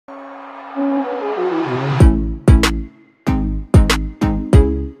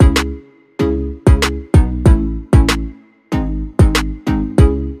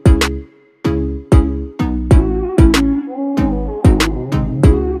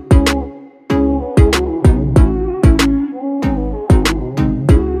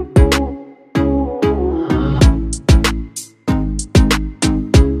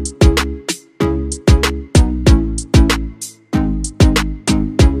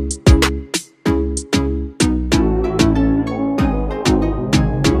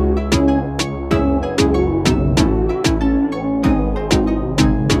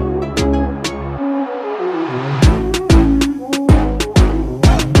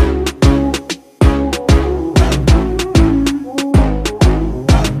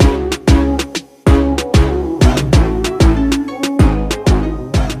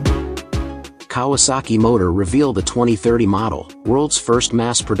Kawasaki Motor revealed the 2030 model, world's first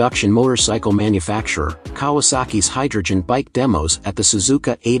mass-production motorcycle manufacturer, Kawasaki's hydrogen bike demos at the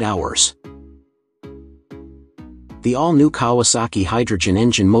Suzuka 8 Hours. The all-new Kawasaki hydrogen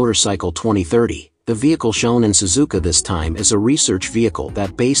engine motorcycle 2030, the vehicle shown in Suzuka this time is a research vehicle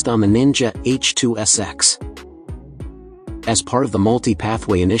that based on the Ninja H2SX. As part of the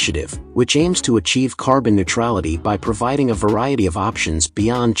Multi-Pathway Initiative, which aims to achieve carbon neutrality by providing a variety of options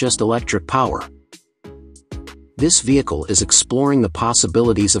beyond just electric power. This vehicle is exploring the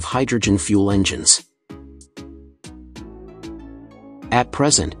possibilities of hydrogen fuel engines. At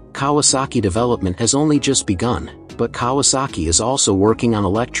present, Kawasaki development has only just begun, but Kawasaki is also working on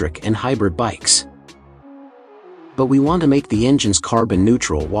electric and hybrid bikes. But we want to make the engines carbon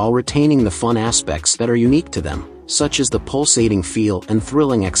neutral while retaining the fun aspects that are unique to them, such as the pulsating feel and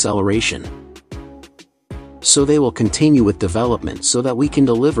thrilling acceleration. So they will continue with development so that we can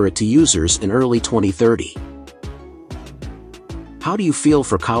deliver it to users in early 2030. How do you feel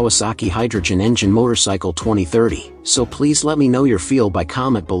for Kawasaki Hydrogen Engine Motorcycle 2030? So please let me know your feel by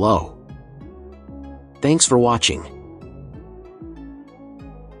comment below. Thanks for watching.